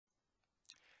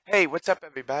Hey, what's up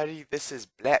everybody? This is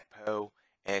Black Poe,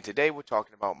 and today we're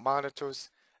talking about monitors.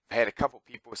 I've had a couple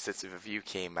people since the review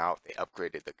came out, they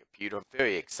upgraded the computer. I'm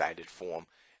very excited for them,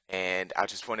 and I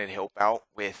just wanted to help out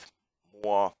with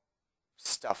more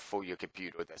stuff for your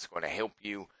computer that's going to help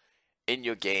you in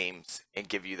your games and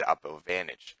give you the upper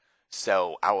advantage.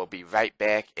 So I will be right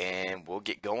back and we'll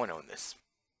get going on this.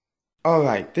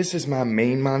 Alright, this is my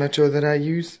main monitor that I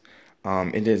use.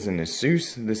 It is an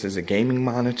Asus. This is a gaming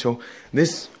monitor.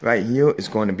 This right here is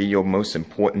going to be your most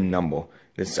important number.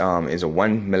 This is a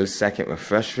 1 millisecond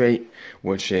refresh rate,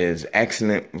 which is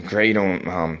excellent, great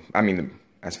on,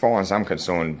 as far as I'm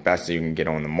concerned, best you can get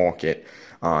on the market.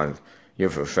 Your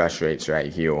refresh rates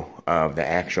right here of the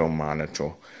actual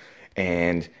monitor.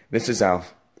 And this is a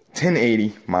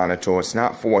 1080 monitor. It's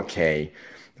not 4K.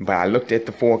 But I looked at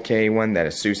the 4K one that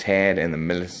Asus had, and the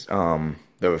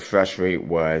refresh rate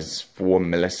was 4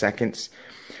 milliseconds.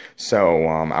 So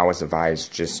I was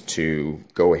advised just to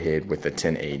go ahead with the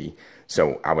 1080.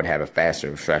 So I would have a faster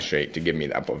refresh rate to give me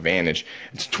the upper advantage.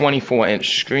 It's a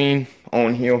 24-inch screen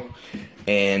on here,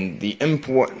 and the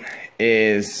import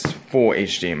is for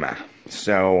HDMI.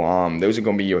 So those are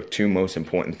going to be your two most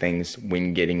important things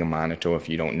when getting a monitor. If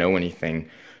you don't know anything,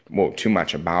 well, too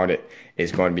much about it,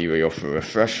 is going to be your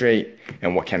refresh rate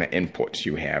and what kind of inputs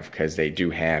you have, because they do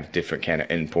have different kind of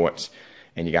inputs,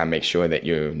 and you got to make sure that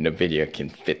your NVIDIA can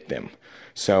fit them.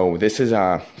 So this is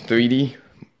a 3D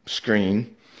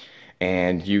screen,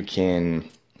 and you can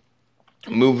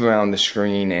move around the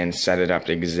screen and set it up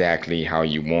exactly how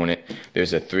you want it.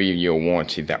 There's a 3-year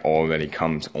warranty that already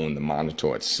comes on the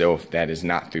monitor itself. That is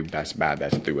not through Best Buy,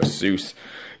 that's through Asus.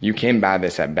 You can buy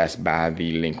this at Best Buy.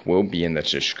 The link will be in the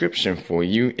description for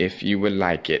you if you would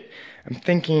like it. I'm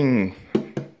thinking,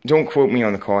 don't quote me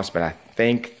on the cost, but I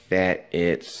think that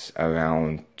it's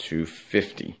around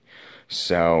 $250.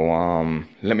 So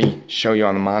let me show you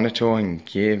on the monitor and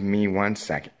give me 1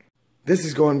 second. This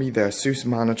is going to be the Asus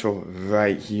monitor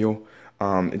right here.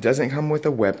 It doesn't come with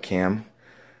a webcam,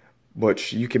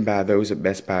 but you can buy those at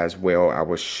Best Buy as well. I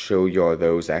will show y'all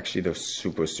those. Actually, they're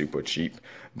super cheap.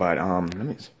 But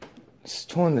let's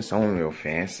turn this on real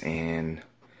fast and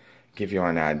give you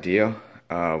an idea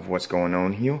of what's going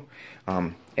on here.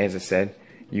 As I said,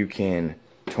 you can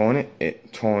turn it.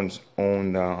 It turns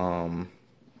on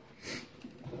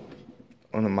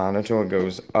the monitor. It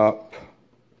goes up.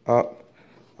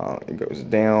 It goes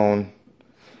down.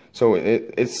 So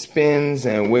it spins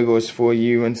and wiggles for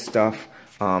you and stuff.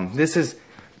 This is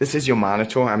your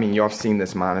monitor. I mean, y'all have seen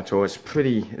this monitor. It's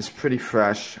pretty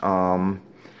fresh.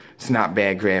 It's not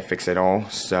bad graphics at all.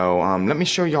 So let me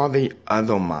show y'all the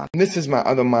other monitor. This is my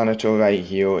other monitor right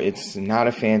here. It's not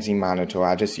a fancy monitor.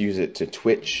 I just use it to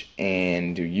Twitch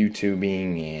and do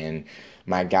YouTubing and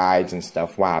my guides and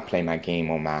stuff while I play my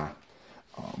game on my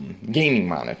gaming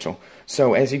monitor.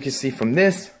 So as you can see from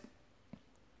this,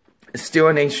 it's still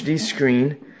an HD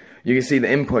screen. You can see the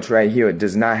inputs right here. It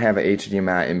does not have an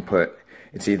HDMI input.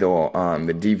 It's either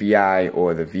the DVI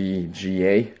or the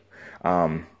VGA.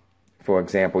 For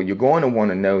example, you're going to want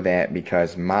to know that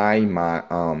because my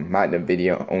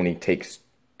NVIDIA only takes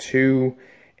 2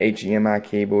 HDMI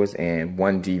cables and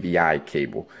 1 DVI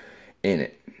cable in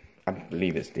it. I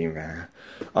believe it's DVI.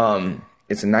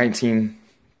 It's a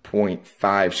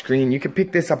 19.5 screen. You can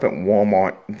pick this up at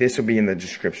Walmart. This will be in the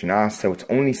description also. It's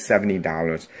only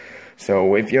 $70.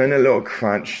 So if you're in a little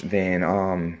crunch, then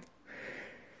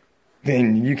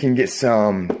you can get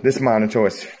some. This monitor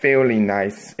is fairly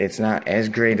nice. It's not as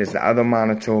great as the other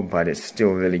monitor, but it's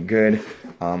still really good.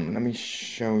 Let me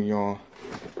show y'all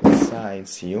the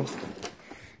sides here.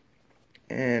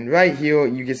 And right here,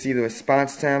 you can see the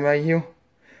response time right here.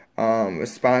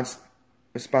 Response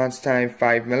time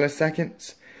 5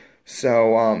 milliseconds.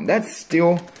 So that's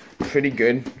still pretty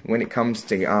good when it comes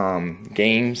to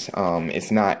games. It's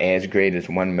not as great as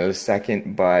 1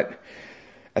 millisecond, but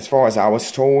as far as I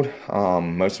was told,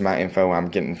 most of my info I'm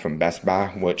getting from Best Buy,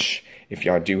 which if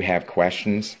y'all do have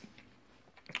questions,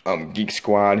 Geek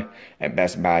Squad at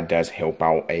Best Buy does help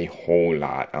out a whole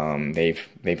lot.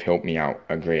 They've helped me out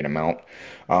a great amount.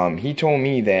 He told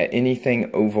me that anything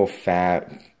over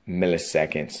 5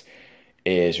 milliseconds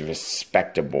is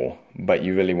respectable, but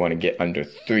you really want to get under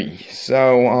 3.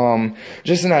 So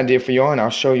just an idea for y'all, and I'll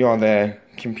show y'all the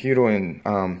computer and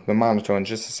the monitor in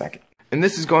just a second. And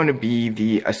this is going to be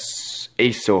the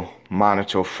Asus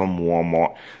monitor from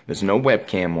Walmart. There's no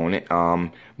webcam on it,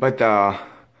 but the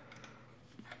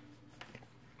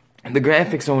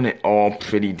graphics on it are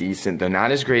pretty decent. They're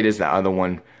not as great as the other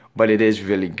one, but it is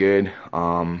really good.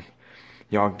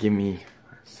 Y'all give me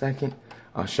a second.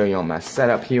 I'll show you on my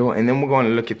setup here, and then we're going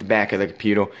to look at the back of the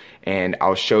computer, and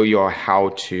I'll show you how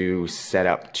to set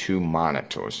up 2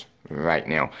 monitors right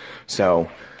now. So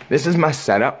this is my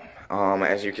setup.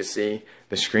 As you can see,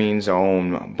 the screens are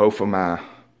on both of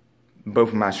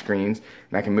my screens,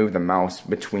 and I can move the mouse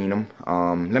between them.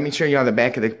 Let me show you the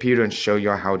back of the computer and show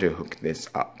you how to hook this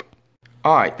up.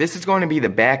 Alright, this is going to be the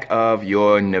back of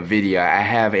your NVIDIA. I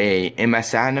have a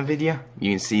MSI NVIDIA.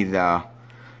 You can see the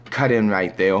cut in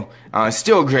right there.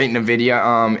 Still a great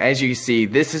NVIDIA. As you can see,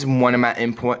 this is one of my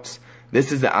inputs.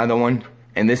 This is the other one,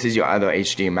 and this is your other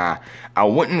HDMI. I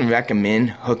wouldn't recommend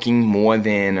hooking more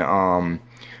than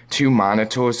 2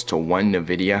 monitors to one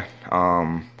NVIDIA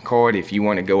card. If you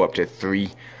want to go up to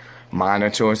 3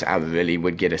 monitors, I really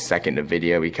would get a second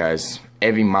NVIDIA, because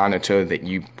every monitor that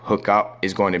you hook up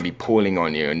is going to be pulling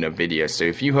on your NVIDIA. So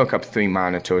if you hook up 3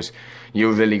 monitors,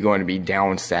 you're really going to be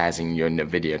downsizing your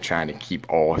NVIDIA, trying to keep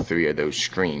all 3 of those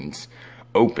screens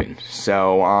open.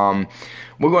 So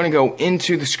we're going to go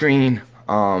into the screen,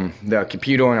 the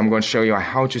computer, and I'm going to show you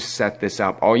how to set this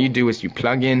up. All you do is you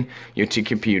plug in your 2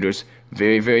 computers.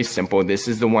 Very, very simple. This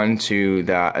is the one to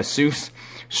the Asus,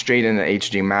 straight into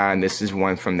HDMI, and this is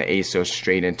one from the Asus,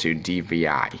 straight into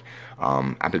DVI.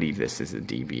 I believe this is the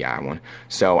DVI one.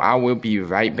 So I will be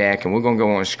right back, and we're going to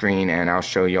go on screen, and I'll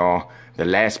show y'all the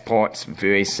last parts.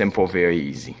 Very simple, very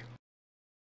easy.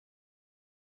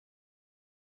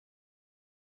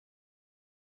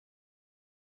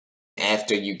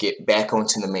 After you get back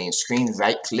onto the main screen,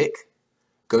 right click,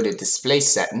 go to display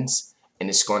settings, and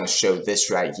it's going to show this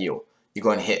right here. You're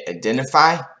going to hit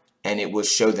identify, and it will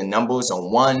show the numbers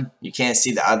on 1. You can't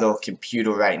see the other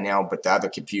computer right now, but the other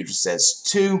computer says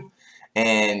 2.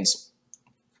 And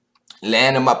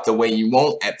land them up the way you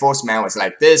want. At first, mine was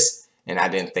like this, and I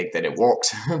didn't think that it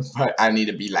worked, but I need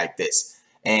to be like this.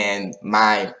 And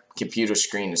my computer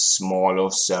screen is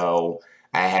smaller, so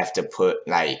I have to put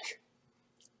like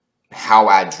how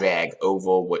I drag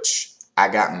over, which I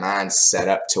got mine set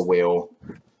up to where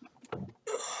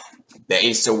the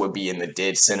Acer would be in the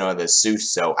dead center of the Asus,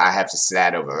 so I have to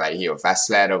slide over right here. If I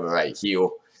slide over right here,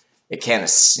 it kind of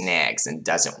snags and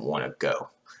doesn't want to go.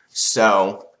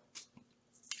 So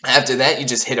after that, you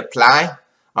just hit apply.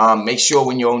 Make sure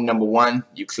when you're on number 1,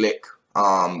 you click,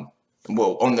 well,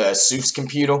 on the Asus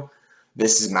computer,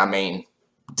 this is my main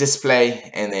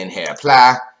display, and then hit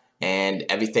apply, and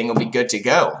everything will be good to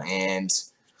go. And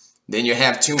then you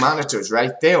have 2 monitors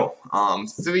right there.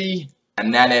 3,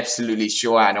 I'm not absolutely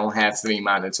sure. I don't have 3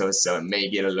 monitors, so it may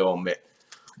get a little bit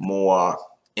more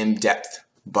in-depth.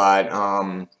 But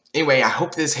anyway, I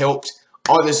hope this helped.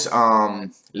 All this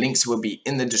links will be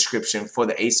in the description for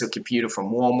the Acer computer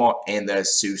from Walmart and the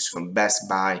Asus from Best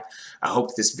Buy. I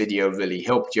hope this video really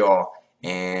helped y'all,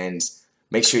 and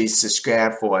make sure you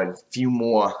subscribe for a few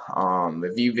more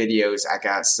review videos. I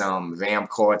got some RAM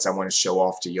cards I want to show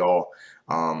off to y'all.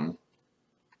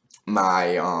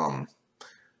 My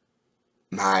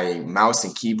mouse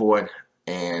and keyboard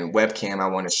and webcam I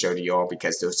want to show to y'all,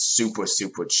 because they're super,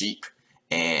 super cheap,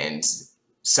 and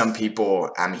some people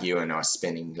I'm hearing are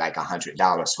spending like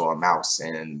 $100 for a mouse,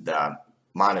 and the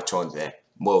monitor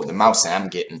the mouse that I'm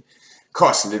getting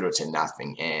costs little to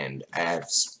nothing, and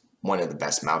it's one of the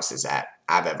best mouses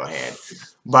I've ever had.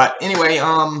 But anyway,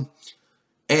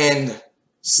 and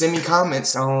send me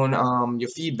comments on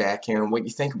your feedback and what you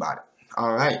think about it.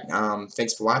 Alright,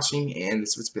 thanks for watching, and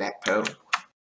this was Black Pearl.